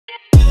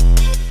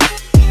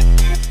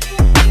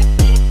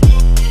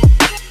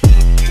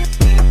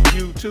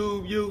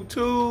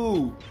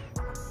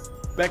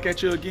Back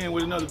at you again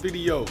with another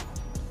video.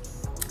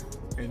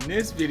 In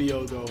this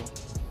video though,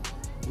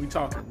 we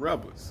talking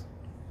rubbers.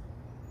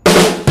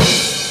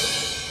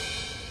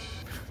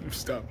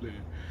 Stop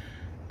playing.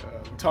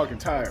 We're talking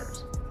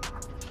tires.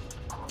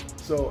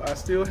 So I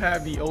still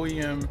have the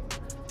OEM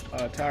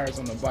tires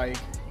on the bike,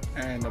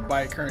 and the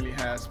bike currently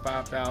has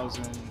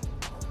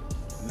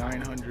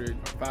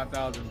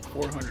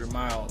 5,400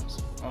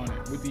 miles on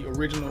it with the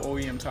original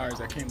OEM tires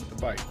that came with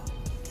the bike.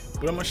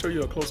 But I'm gonna show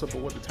you a close-up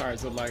of what the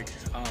tires look like.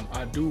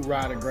 I do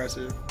ride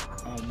aggressive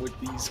with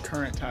these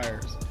current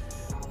tires.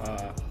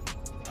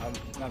 I'm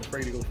not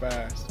afraid to go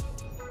fast,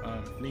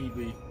 if need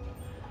be.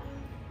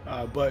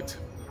 But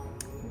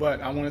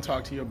I want to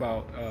talk to you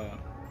about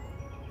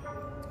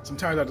some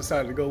tires I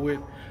decided to go with.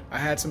 I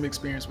had some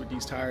experience with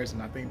these tires,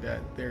 and I think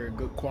that they're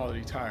good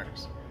quality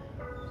tires.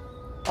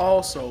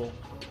 Also,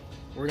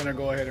 we're gonna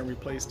go ahead and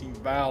replace the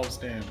valve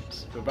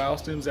stems. The valve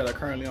stems that are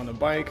currently on the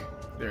bike,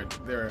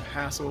 they're a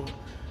hassle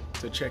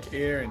to check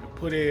air and to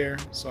put air.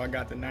 So I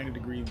got the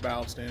 90-degree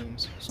valve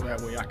stems, so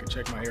that way I can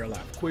check my air a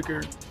lot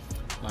quicker,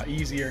 a lot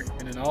easier.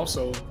 And then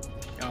also,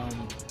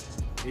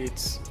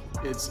 it's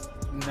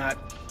not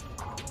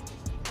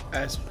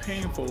as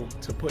painful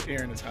to put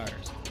air in the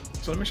tires.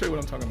 So let me show you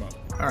what I'm talking about.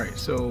 All right,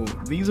 so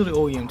these are the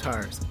OEM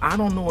tires. I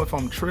don't know if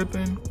I'm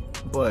tripping,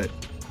 but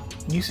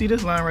you see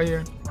this line right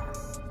here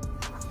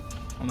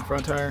on the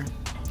front tire?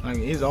 Like,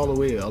 it's all the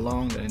way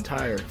along the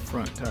entire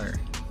front tire.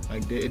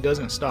 Like, it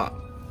doesn't stop.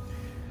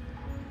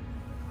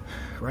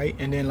 Right?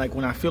 And then like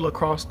when I feel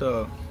across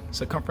the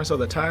circumference of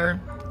the tire,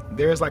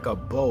 there's like a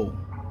bow.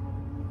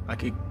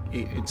 Like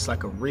it's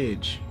like a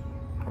ridge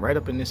right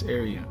up in this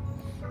area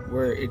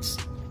where it's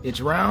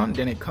round,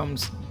 then it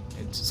comes,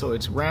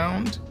 it's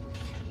round,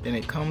 then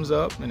it comes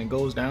up, then it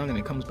goes down, and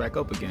it comes back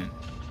up again,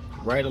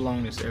 right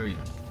along this area.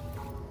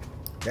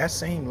 That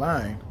same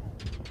line,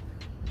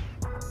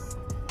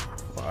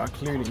 well, I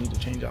clearly need to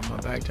change out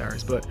my back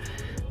tires, but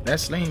that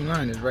same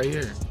line is right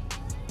here.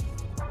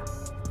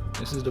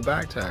 This is the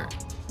back tire.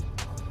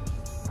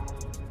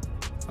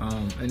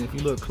 And if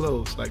you look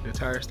close, like the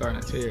tire's starting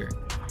to tear.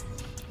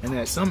 And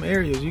at some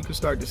areas you can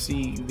start to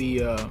see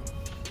the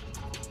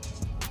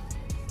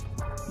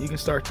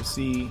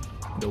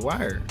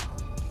wire.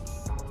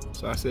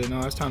 So I said,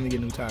 no, it's time to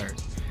get new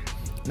tires.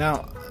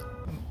 Now,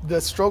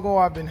 the struggle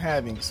I've been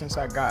having since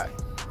I got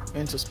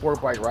into sport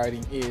bike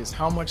riding is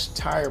how much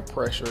tire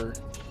pressure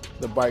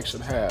the bike should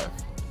have.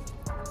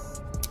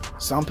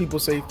 Some people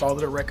say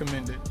follow the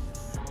recommended,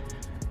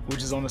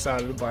 which is on the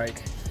side of the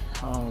bike,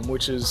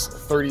 which is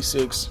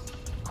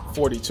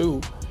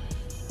 3642.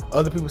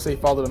 Other people say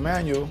follow the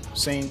manual,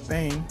 same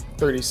thing,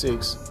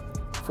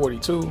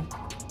 3642.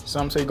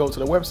 Some say go to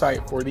the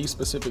website for these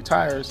specific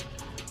tires.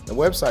 The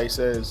website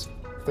says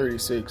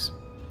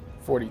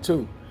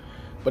 3642.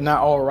 But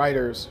not all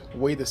riders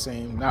weigh the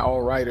same, not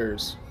all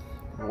riders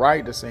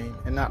ride the same,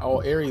 and not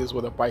all areas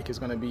where the bike is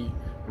going to be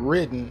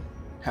ridden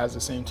has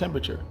the same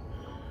temperature.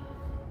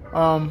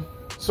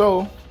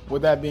 So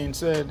with that being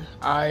said,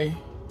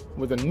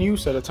 with a new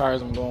set of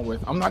tires I'm going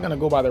with, I'm not gonna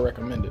go by the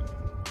recommended.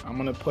 I'm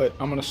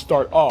gonna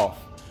start off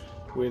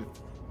with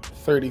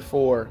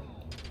 34,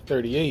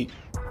 38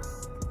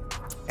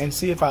 and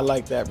see if I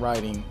like that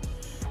riding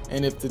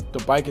and if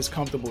the bike is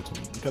comfortable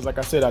to me. Because like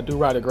I said, I do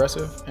ride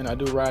aggressive, and I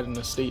do ride in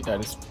a state that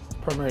is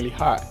primarily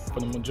hot for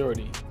the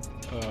majority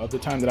of the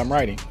time that I'm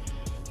riding.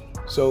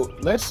 So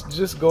let's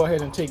just go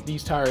ahead and take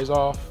these tires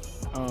off,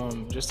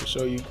 just to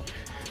show you.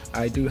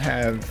 I do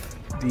have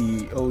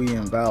the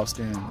OEM valve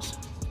stems,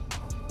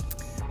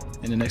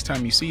 and the next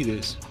time you see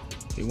this,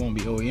 it won't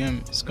be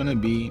OEM, it's gonna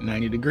be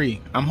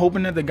 90-degree. I'm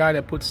hoping that the guy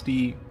that puts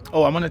I'm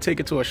gonna take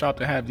it to a shop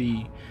to have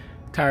the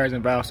tires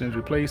and valve stems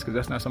replaced, because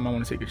that's not something I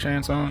want to take a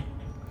chance on.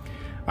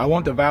 I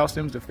want the valve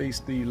stems to face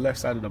the left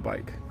side of the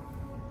bike,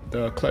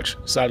 the clutch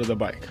side of the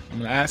bike. I'm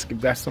gonna ask if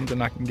that's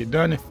something I can get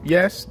done. If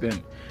yes,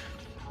 then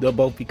they'll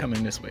both be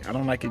coming this way. I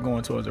don't like it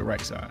going towards the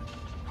right side.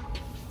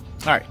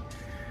 All right,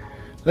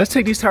 let's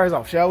take these tires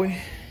off, shall we?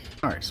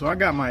 All right, so I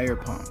got my air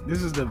pump.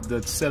 This is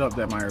the setup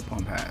that my air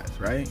pump has,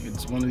 right?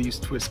 It's one of these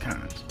twist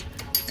kinds.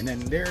 And then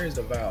there is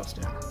the valve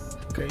stem,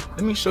 okay?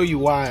 Let me show you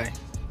why,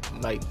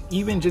 like,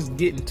 even just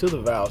getting to the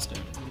valve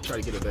stem. Let me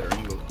try to get a better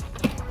angle.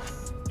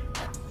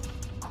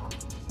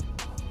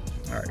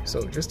 All right,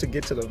 so just to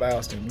get to the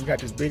valve stem, you got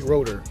this big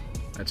rotor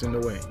that's in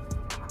the way,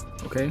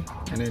 okay?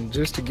 And then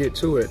just to get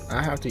to it,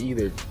 I have to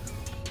either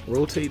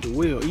rotate the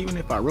wheel. Even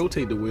if I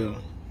rotate the wheel,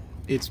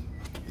 it's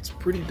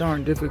pretty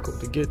darn difficult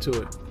to get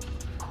to it.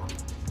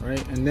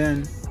 Right, and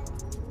then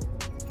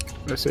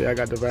let's say I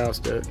got the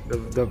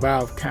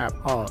valve cap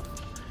off.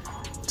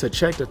 To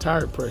check the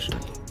tire pressure,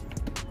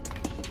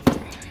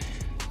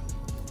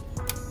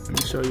 let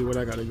me show you what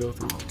I got to go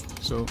through.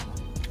 So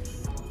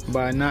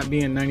by not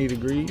being 90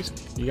 degrees,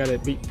 you gotta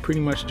pretty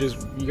much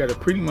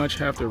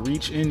have to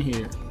reach in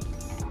here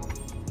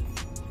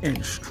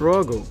and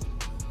struggle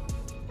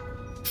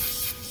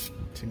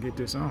to get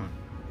this on.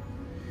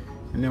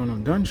 And then when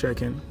I'm done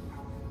checking,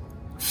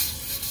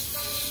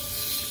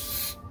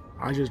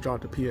 I just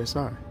dropped the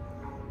PSI.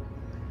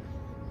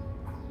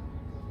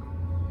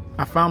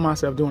 I found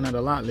myself doing that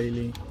a lot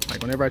lately.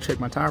 Like whenever I check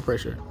my tire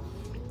pressure,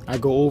 I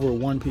go over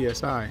 1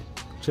 psi,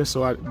 just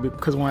so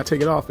because when I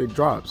take it off, it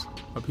drops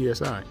a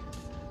psi.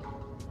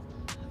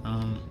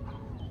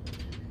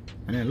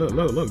 And then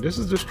look, this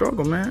is the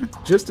struggle, man.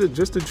 Just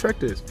to check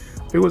this.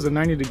 If it was a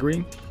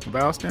 90-degree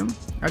valve stem,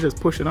 I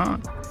just push it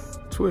on,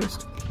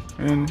 twist,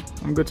 and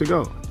I'm good to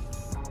go.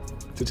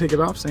 To take it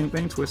off, same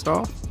thing, twist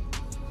off,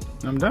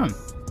 and I'm done.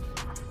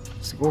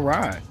 Let's go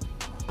ride.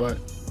 But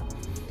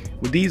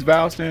with these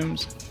valve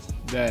stems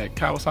that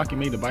Kawasaki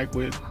made the bike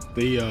with,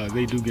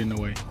 they do get in the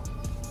way,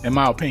 in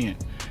my opinion.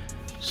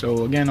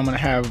 So again, I'm gonna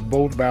have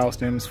both valve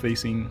stems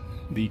facing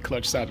the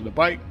clutch side of the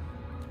bike,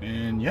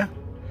 and yeah.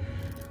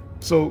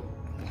 So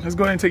let's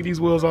go ahead and take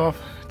these wheels off,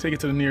 take it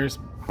to the nearest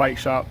bike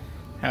shop,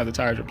 have the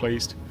tires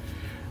replaced.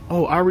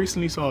 Oh, I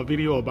recently saw a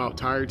video about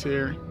tire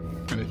tear,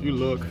 and if you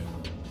look,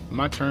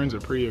 my turns are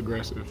pretty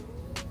aggressive.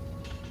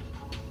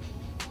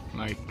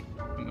 Like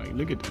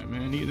look at that,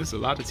 man. There's a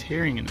lot of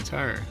tearing in the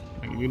tire.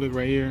 Like if you look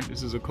right here,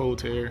 this is a cold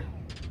tear.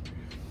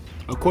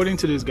 According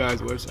to this guy's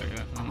website,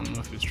 I don't know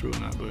if it's true or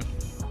not, but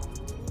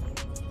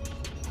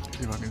let's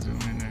see if I can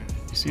zoom in there.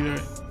 You see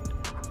that?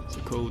 It's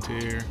a cold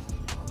tear.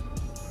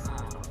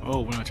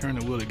 Oh, when I turn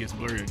the wheel, it gets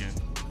blurry again.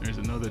 There's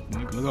another.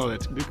 Look at all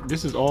that.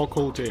 This is all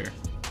cold tear,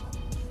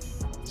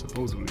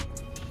 supposedly.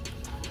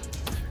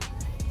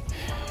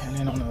 And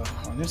then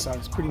on this side,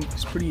 it's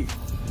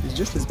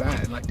just as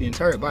bad. Like the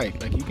entire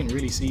bike, like you can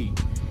really see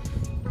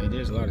that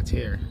there's a lot of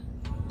tear.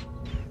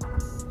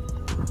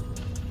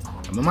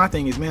 But my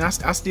thing is, man, I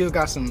still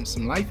got some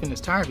life in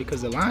this tire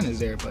because the line is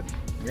there. But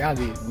in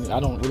reality, I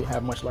don't really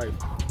have much life,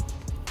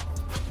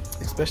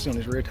 especially on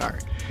this rear tire.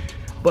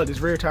 But this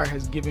rear tire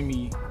has given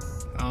me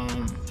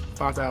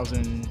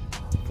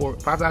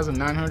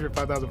 5,900,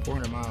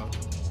 5,400 miles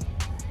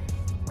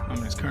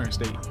in its current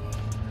state.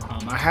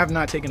 I have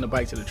not taken the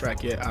bike to the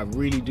track yet. I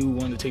really do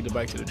want to take the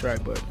bike to the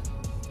track, but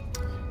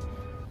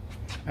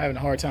I'm having a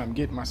hard time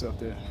getting myself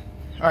there.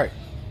 All right,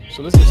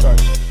 so let's get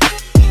started.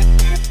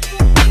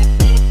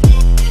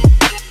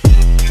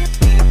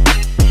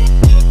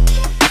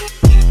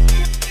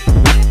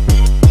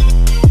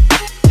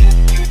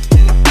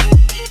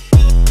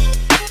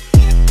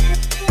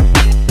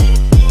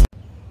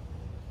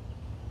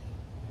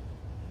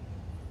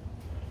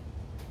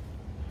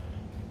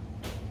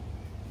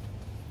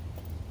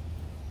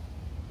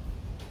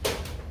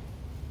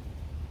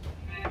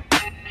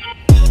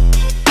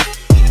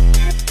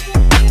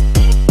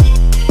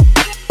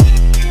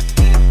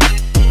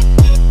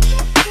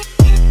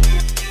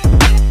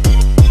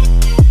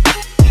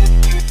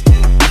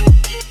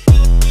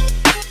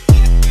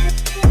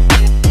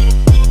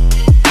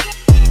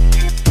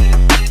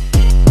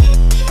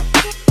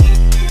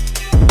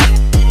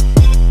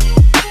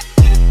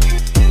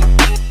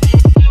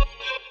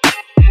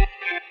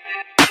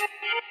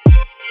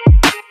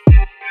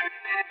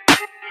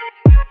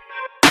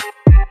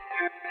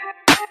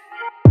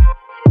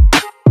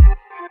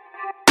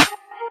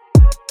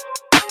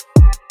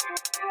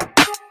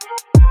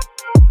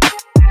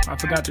 I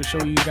forgot to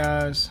show you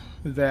guys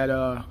that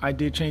I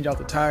did change out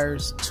the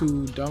tires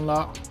to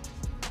Dunlop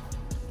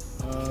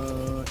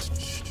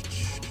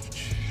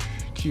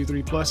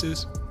Q3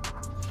 Pluses,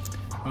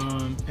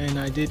 and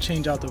I did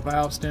change out the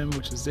valve stem,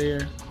 which is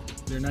there.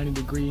 They're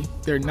 90-degree.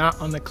 They're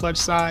not on the clutch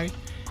side,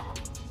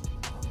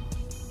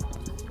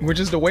 which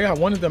is the way I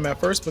wanted them at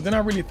first, but then I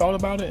really thought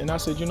about it and I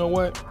said, you know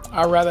what,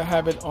 I'd rather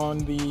have it on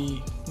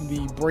the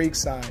brake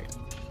side.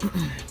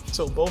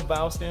 So both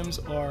valve stems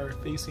are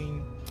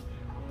facing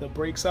the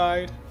brake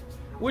side,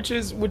 which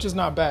is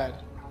not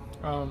bad.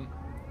 I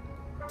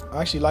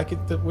actually like it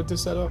with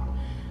this setup.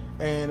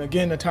 And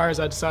again, the tires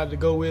I decided to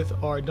go with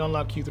are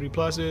Dunlop Q3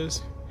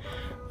 Pluses.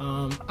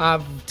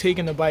 I've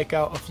taken the bike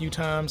out a few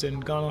times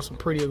and gone on some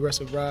pretty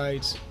aggressive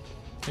rides.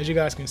 As you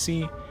guys can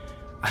see,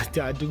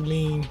 I do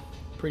lean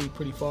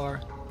pretty far,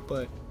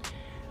 but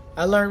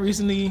I learned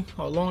recently,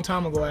 a long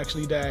time ago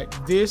actually, that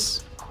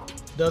this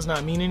does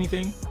not mean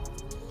anything.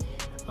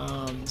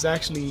 It's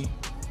actually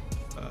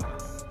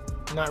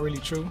not really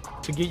true.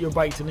 To get your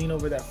bike to lean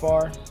over that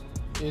far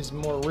is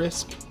more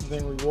risk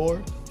than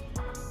reward.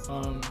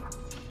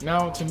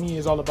 Now to me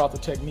it's all about the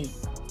technique,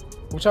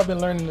 which I've been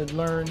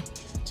learning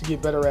to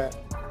get better at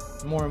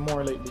more and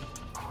more lately.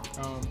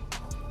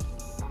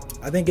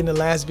 I think in the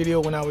last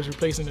video when I was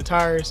replacing the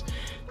tires,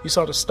 you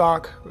saw the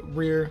stock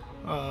rear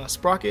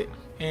sprocket,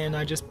 and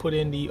I just put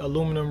in the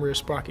aluminum rear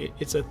sprocket.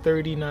 It's a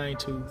 39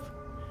 tooth.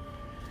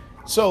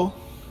 So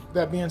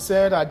that being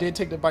said, I did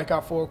take the bike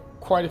out for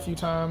quite a few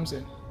times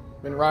and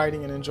been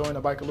riding and enjoying the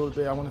bike a little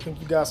bit. I want to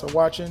thank you guys for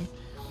watching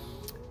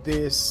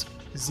this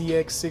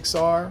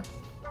ZX-6R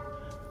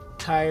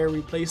tire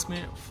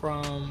replacement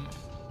from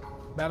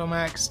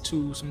BattleMax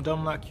to some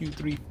Dunlop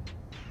Q3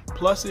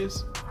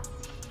 Pluses,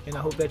 and I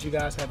hope that you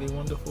guys have a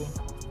wonderful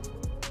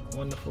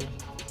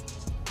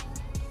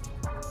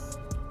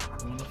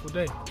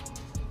day.